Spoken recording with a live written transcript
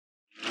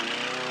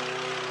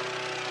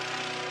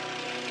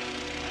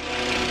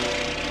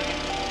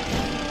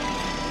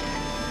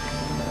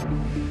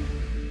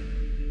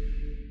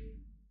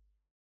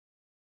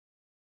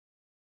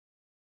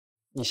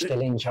You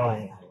still enjoy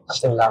it?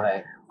 Still love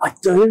it? I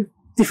do.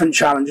 Different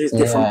challenges,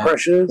 different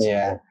pressures.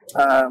 Yeah.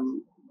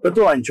 But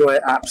do I enjoy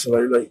it?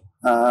 Absolutely.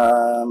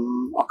 I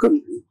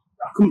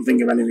couldn't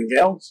think of anything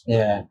else.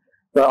 Yeah.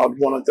 That I'd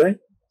want to do.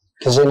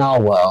 Because in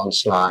our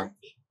worlds, like,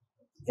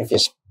 if you're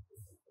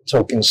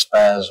talking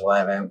Spurs,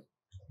 whatever,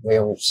 we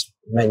always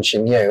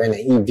mention you, and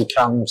you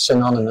become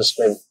synonymous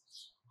with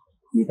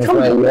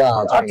where you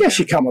are. I guess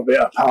you come a bit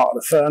a part of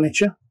the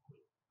furniture.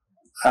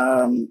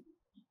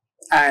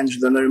 Ange,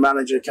 the new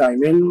manager,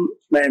 came in,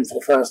 met him for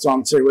the first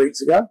time 2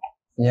 weeks ago.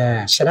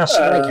 Yeah, so that's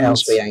something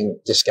else we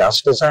ain't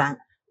discussed. Is that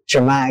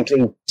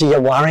dramatically, do you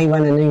worry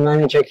when a new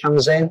manager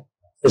comes in?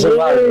 Is it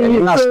worrying?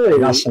 It must be,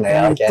 mustn't it,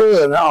 I guess?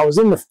 And I was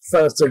in the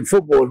first team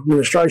football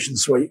administration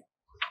suite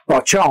by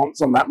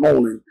chance on that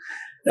morning,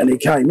 and he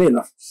came in.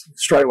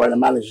 Straight away, the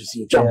manager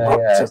jumped up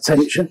to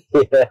attention.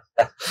 Yeah.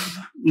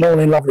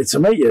 Morning, lovely to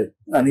meet you.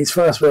 And his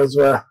first words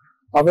were,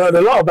 I've heard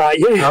a lot about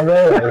you. Oh,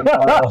 really?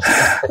 Oh.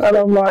 And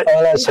I'm like,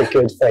 oh, that's a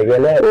good thing,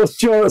 isn't it? What's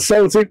John at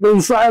Celtic been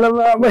saying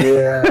about me?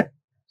 Yeah.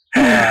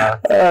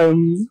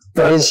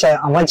 But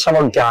when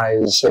someone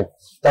goes, if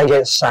they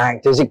get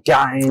sacked, is it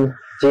gutting?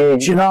 Do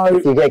you know,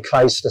 you get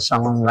close to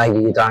someone, maybe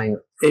you don't?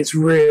 It's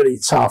really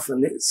tough,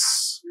 and it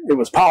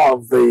was part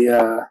of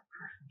the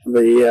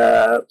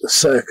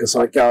circus,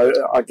 I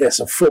guess,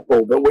 of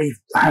football. But we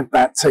had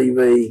that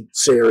TV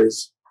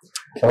series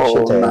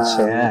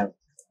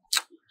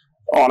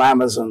on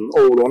Amazon,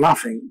 All or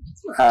Nothing,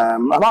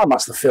 and I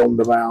must have filmed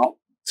about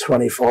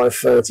 25,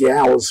 30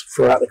 hours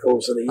throughout the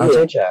course of the year. Oh,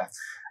 did you?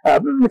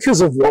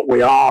 Because of what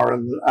we are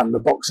and the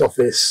box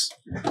office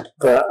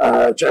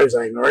that Jose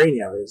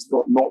Mourinho is,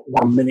 not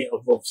 1 minute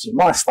of obviously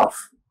my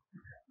stuff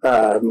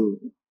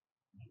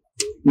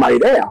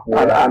made out,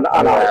 and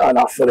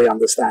I fully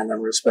understand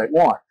and respect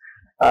why.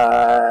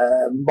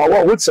 But what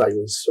I would say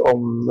was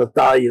on the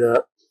day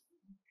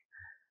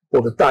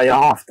the day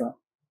after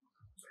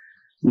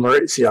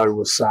Maurizio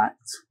was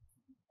sacked,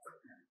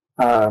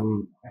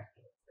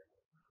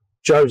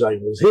 Jose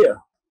was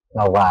here.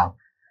 Oh, wow.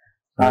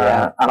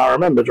 And I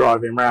remember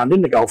driving around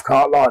in the golf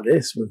cart like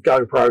this with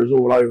GoPros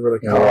all over the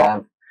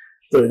car,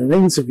 doing an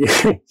interview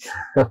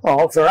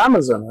for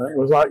Amazon. And it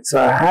was like,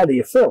 so how do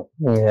you feel?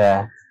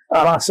 Yeah.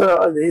 And I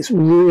said, it's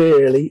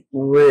really,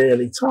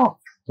 really tough.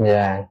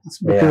 Yeah.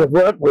 Because I've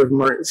worked with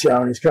Maurizio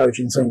and his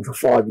coaching team for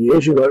 5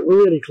 years. You work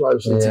really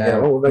closely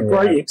together with a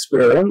great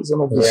experience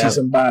and obviously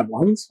some bad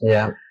ones.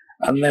 Yeah.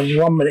 And then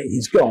 1 minute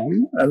he's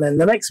gone, and then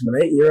the next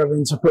minute you're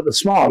having to put the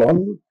smile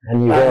on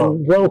and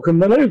welcome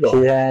the new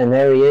guy. Yeah, and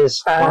there he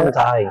is, one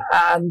day.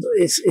 And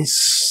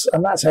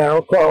and that's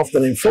how quite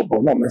often in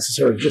football, not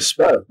necessarily just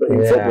Spurs, but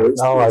in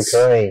football, I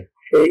agree.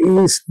 It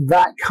is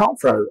that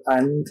cutthroat,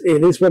 and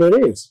it is what it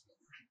is.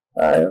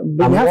 But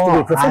you have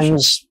to be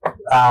professional.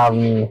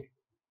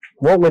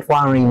 What would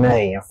worry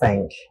me, I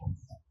think,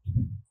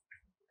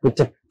 with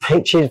the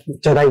pitches,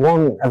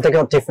 have they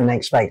got different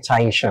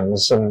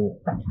expectations and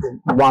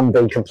one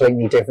be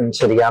completely different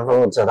to the other,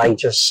 or do they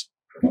just,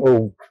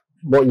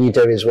 what you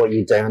do is what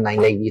you do and they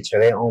lead you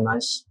to it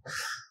almost?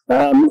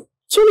 To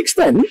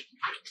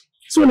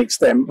an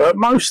extent, but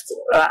most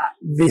at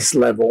this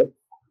level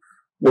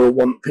will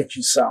want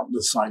pitches set up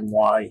the same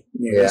way.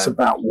 It's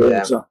about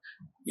water.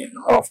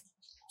 I've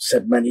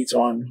said many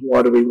times,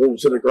 why do we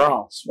water the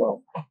grass?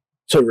 Well,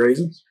 2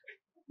 reasons.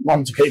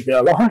 1, to keep it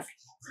alive,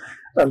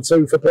 and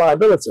 2, for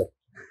playability.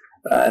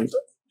 And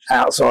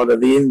outside of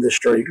the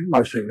industry,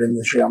 most people in the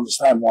industry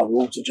understand why we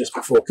water just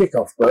before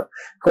kickoff, but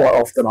quite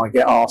often I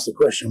get asked the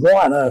question,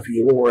 why on earth are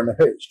you watering a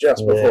pitch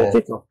just before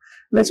kickoff?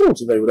 And it's all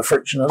to do with the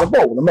friction of the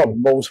ball. The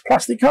modern ball's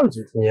plastic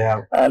coated.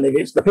 Yeah. And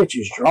if the pitch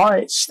is dry,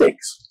 it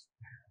sticks.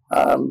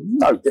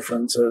 No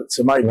different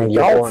to maybe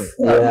golf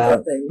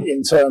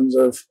in terms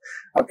of,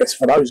 I guess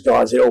for those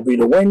guys it'll be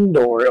the wind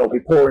or it'll be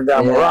pouring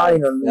down the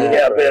rain and you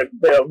get a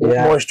bit of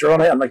moisture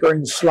on it and the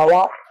greens slow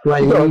up.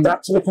 Well, you've got to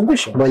adapt to the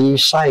condition. Well, you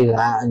say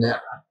that, and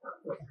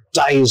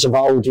days of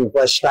old with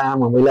West Ham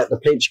when we let the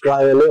pitch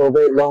grow a little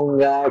bit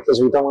longer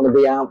because we don't want to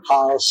be out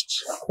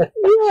past.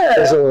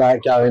 There's all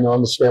that going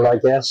on still, I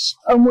guess.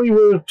 And we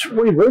would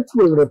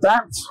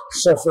adapt.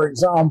 So, for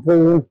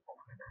example,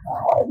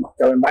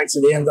 going back to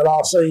the end of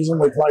last season,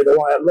 we played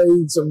away at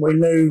Leeds, and we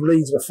knew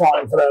Leeds were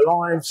fighting for their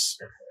lives,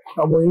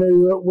 and we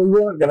knew that we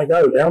weren't going to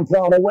go there and play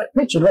on a wet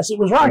pitch unless it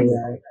was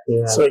raining.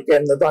 So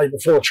again, the day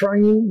before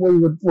training, we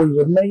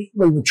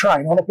would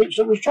train on a pitch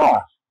that was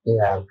dry.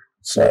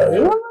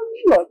 So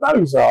look,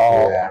 those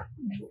are.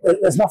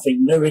 There's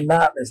nothing new in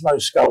that. There's no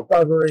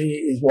skullduggery.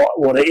 Is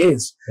what it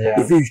is.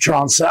 If you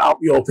try and set up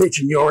your pitch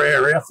in your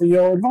area for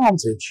your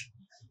advantage,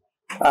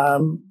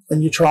 and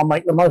you try and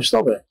make the most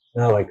of it.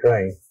 Oh, I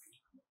agree.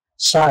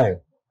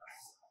 So,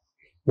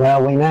 where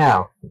are we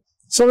now?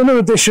 So the new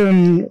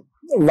addition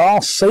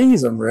last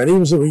season really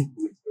was that we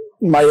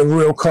made a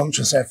real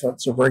conscious effort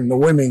to bring the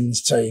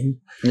women's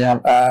team,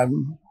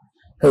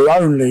 who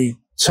only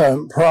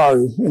turned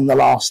pro in the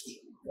last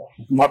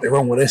might be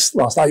wrong with this,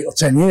 last 8 or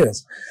 10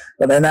 years,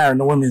 but they're now in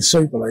the Women's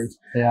Super League.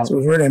 Yeah. So it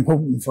was really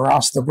important for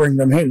us to bring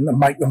them in and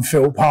make them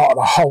feel part of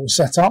the whole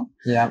setup.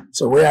 Yeah.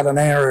 So we had an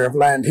area of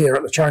land here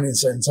at the training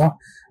centre,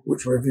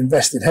 which we've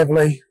invested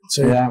heavily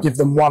to give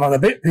them 1 and a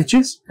bit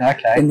pitches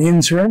in the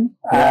interim,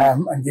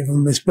 and give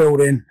them this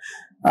building.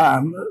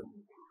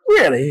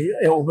 Really,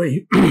 it will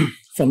be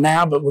for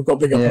now, but we've got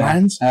bigger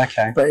plans.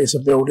 Okay. But it's a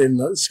building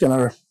that's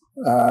going to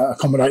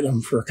accommodate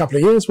them for a couple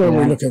of years where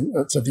we're looking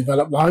to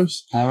develop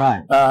those. All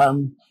right.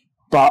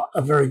 But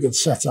a very good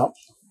setup.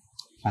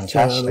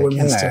 Fantastic, the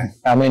women's isn't it? team.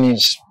 I mean,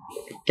 it's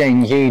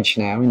getting huge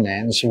now, isn't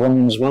it? It's the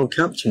Women's World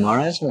Cup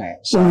tomorrow, isn't it?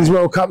 So Women's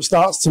World Cup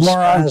starts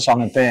tomorrow. Spurs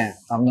on a bit.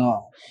 I'm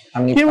not.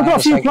 We've got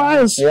a few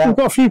players. Yeah. We've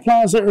got a few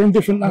players that are in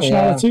different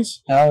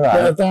nationalities. All right.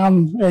 That are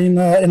down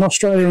in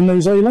Australia and New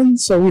Zealand,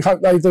 so we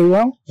hope they do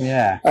well.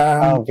 Yeah.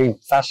 That'll be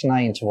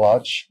fascinating to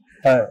watch.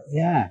 But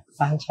yeah,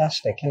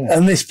 fantastic, isn't it?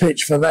 And this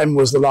pitch for them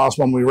was the last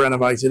one we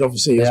renovated.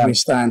 Obviously, as we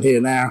stand here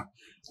now,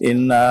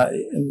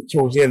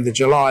 towards the end of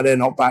July, they're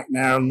not back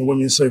now, and the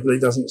Women's Super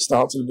League doesn't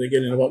start to the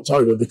beginning of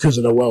October because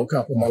of the World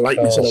Cup and the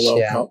lateness of the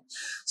World Cup.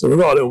 So we've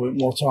got a little bit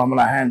more time on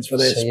our hands for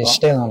this. So you're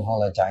still on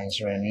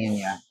holidays, really, aren't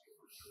you?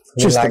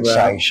 Just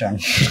relaxation.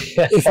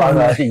 If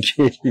only.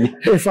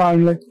 If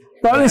only.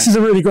 But this is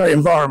a really great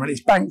environment.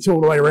 It's banked all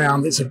the way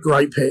around. It's a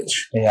great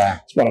pitch. Yeah.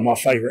 It's one of my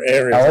favourite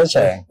areas. Oh, is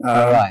it?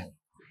 All right.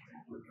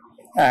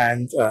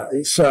 And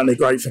it's certainly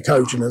great for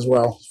coaching as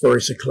well. It's very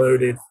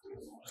secluded,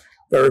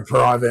 very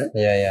private.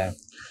 Yeah, yeah.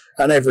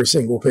 And every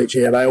single pitch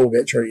here, they all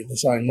get treated the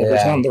same. Whether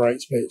it's an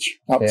under-8s pitch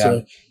up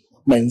to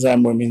men's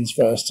and women's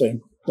first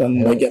team,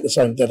 then they get the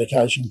same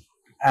dedication.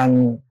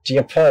 And do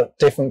you put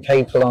different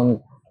people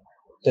on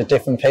the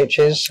different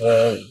pitches?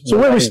 So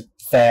where we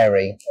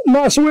vary?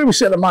 No, so where we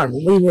sit at the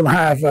moment, we will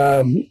have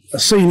a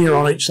senior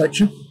on each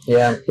section.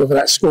 Yeah. Whether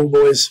that's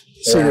schoolboys,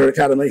 senior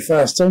academy,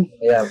 first team.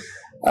 Yeah.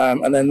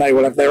 And then they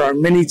will have their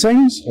own mini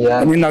teams.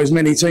 Yeah. And in those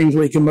mini teams,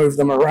 we can move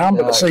them around,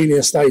 but the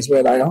senior stays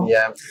where they are.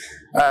 Yeah.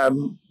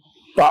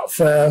 But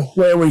for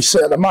where we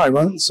sit at the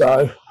moment,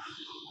 so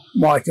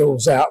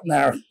Michael's out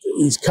now,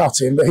 he's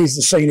cutting, but he's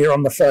the senior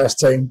on the first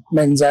team,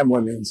 men's and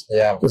women's.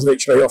 Yeah. Because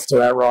literally off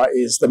to our right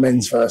is the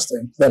men's first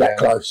team. They're that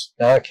close.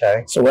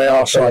 Okay. So we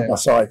are side by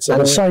side. So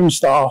the same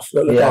staff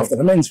that look after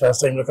the men's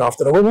first team look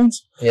after the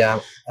women's. Yeah.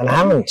 And I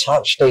haven't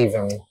touched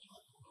even,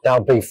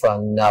 that'll be for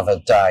another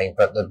day,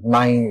 but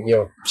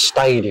your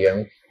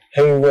stadium,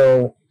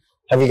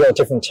 have you got a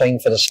different team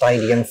for the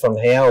stadium from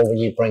here, or will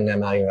you bring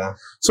them over?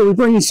 So we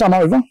bring some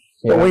over,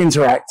 but we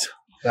interact.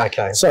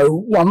 Okay.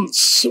 So one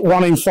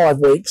in 5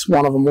 weeks,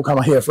 one of them will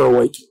come here for a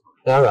week.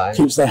 All right.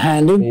 Keeps their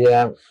hand in.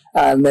 Yeah.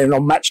 And then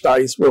on match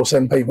days, we'll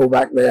send people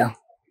back there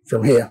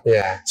from here.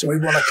 Yeah. So we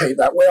want to keep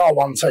that. We are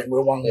one team.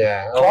 We're one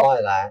club. I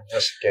like that.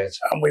 That's good.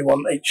 And we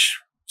want each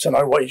to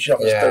know what each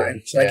other's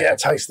doing, so they get a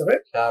taste of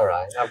it. All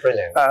right. Oh,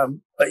 brilliant.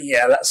 But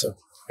yeah, that's a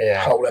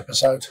whole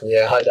episode.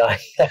 Yeah, I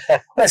know.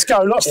 Let's go.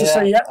 Lots to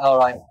see yet. All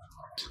right.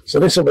 So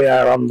this will be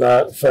our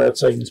under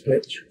 13s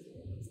pitch.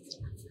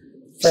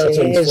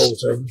 13s,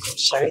 14s.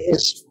 So it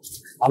is.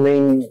 I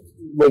mean,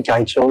 we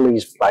go to all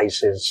these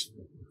places,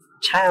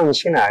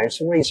 towns. You know,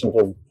 it's a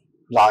reasonable,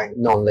 like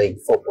non-league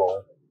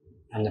football,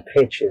 and the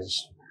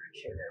pitches,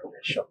 they're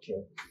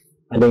shocking.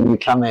 And then you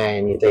come here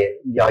and you do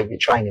your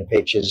training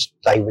pitches.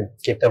 They would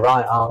give the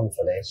right arm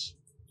for this.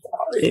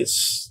 It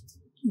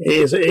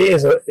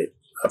is a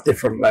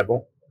different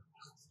level.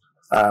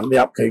 The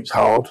upkeep's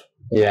hard.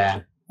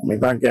 Yeah. I mean,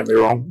 don't get me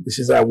wrong. This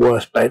is our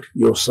worst bed.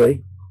 You'll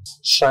see.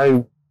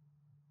 So,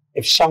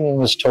 if someone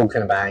was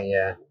talking about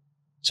you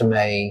to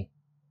me,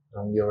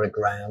 you're a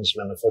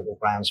groundsman, a football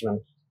groundsman,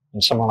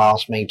 and someone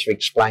asked me to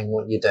explain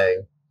what you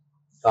do,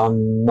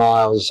 on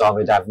miles I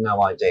would have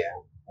no idea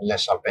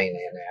unless I've been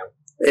here now.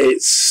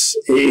 It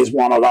is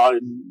one of those.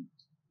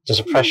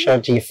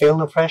 Do you feel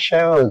the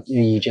pressure, or do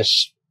you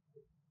just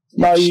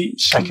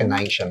second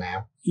nature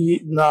now?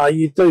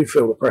 You do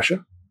feel the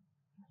pressure.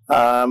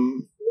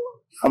 And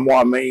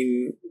what I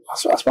mean,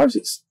 I suppose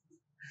it's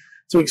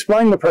to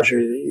explain the pressure.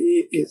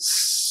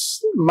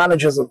 It's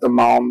managers are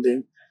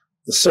demanding,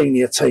 the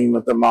senior team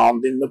are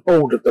demanding, the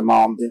board are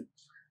demanding.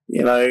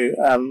 You know,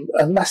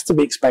 and that's to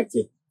be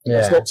expected.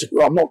 Yeah.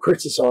 I'm not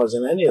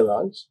criticising any of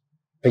those.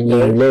 But you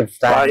live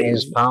that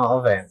as part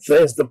of it.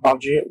 There's the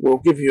budget. We'll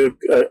give you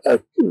a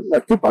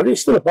good budget.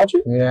 It's still a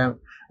budget. Yeah.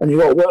 And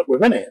you've got to work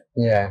within it.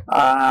 Yeah.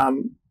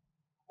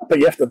 But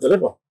you have to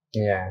deliver.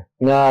 Yeah.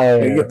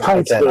 No. You're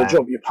paid to do a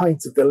job. You're paid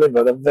to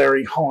deliver the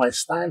very high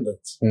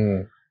standards.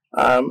 Mm.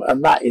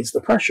 And that is the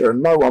pressure.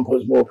 And no one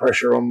puts more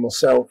pressure on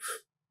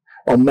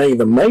me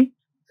than me.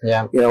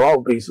 Yeah. You know,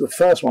 I'll be the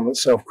first one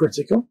that's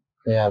self-critical.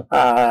 Yeah.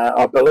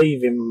 I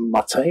believe in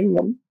my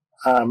team.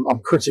 I'm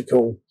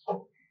critical.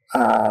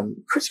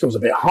 Critical's a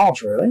bit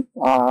harsh, really.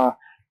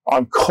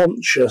 I'm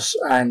conscious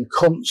and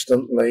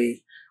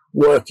constantly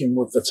working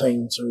with the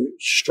team to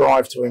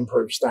strive to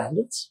improve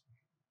standards.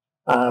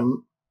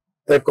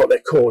 They've got their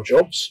core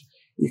jobs.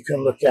 You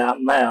can look out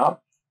now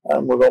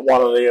And we've got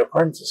one of the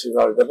apprentices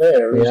over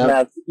there who's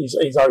now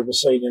he's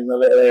overseeing the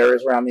little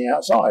areas around the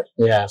outside.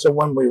 Yeah. So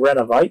when we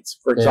renovate,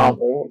 for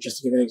example, just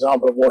to give you an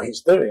example of what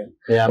he's doing,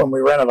 when we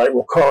renovate,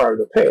 we'll corro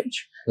the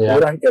pitch. We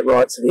don't get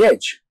right to the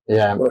edge.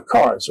 With a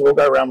corro, so we'll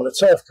go around with a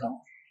turf car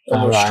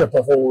and we'll strip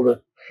off all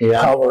the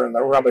cover and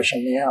the rubbish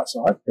on the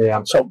outside.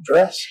 Top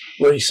dress,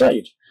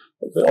 reseed.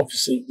 But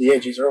obviously, the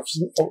edges are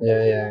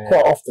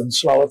quite often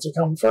slower to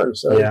come through.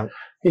 So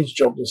his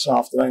job this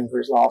afternoon for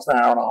his last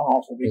hour and a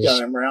half will be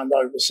going around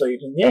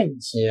overseeding the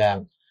ends.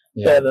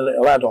 They're the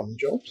little add-on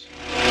jobs.